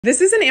This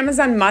is an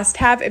Amazon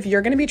must-have if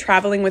you're going to be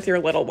traveling with your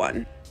little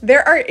one.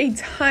 There are a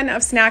ton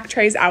of snack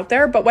trays out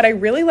there, but what I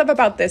really love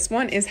about this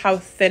one is how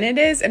thin it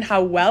is and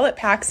how well it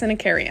packs in a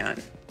carry-on.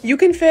 You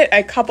can fit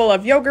a couple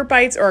of yogurt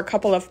bites or a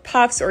couple of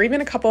puffs or even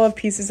a couple of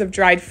pieces of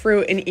dried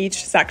fruit in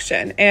each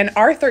section, and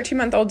our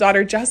 13-month-old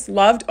daughter just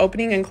loved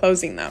opening and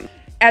closing them.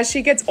 As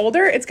she gets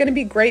older, it's going to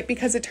be great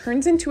because it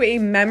turns into a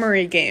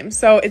memory game,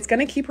 so it's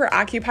going to keep her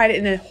occupied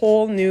in a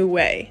whole new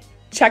way.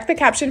 Check the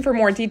caption for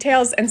more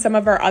details and some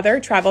of our other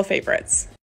travel favorites.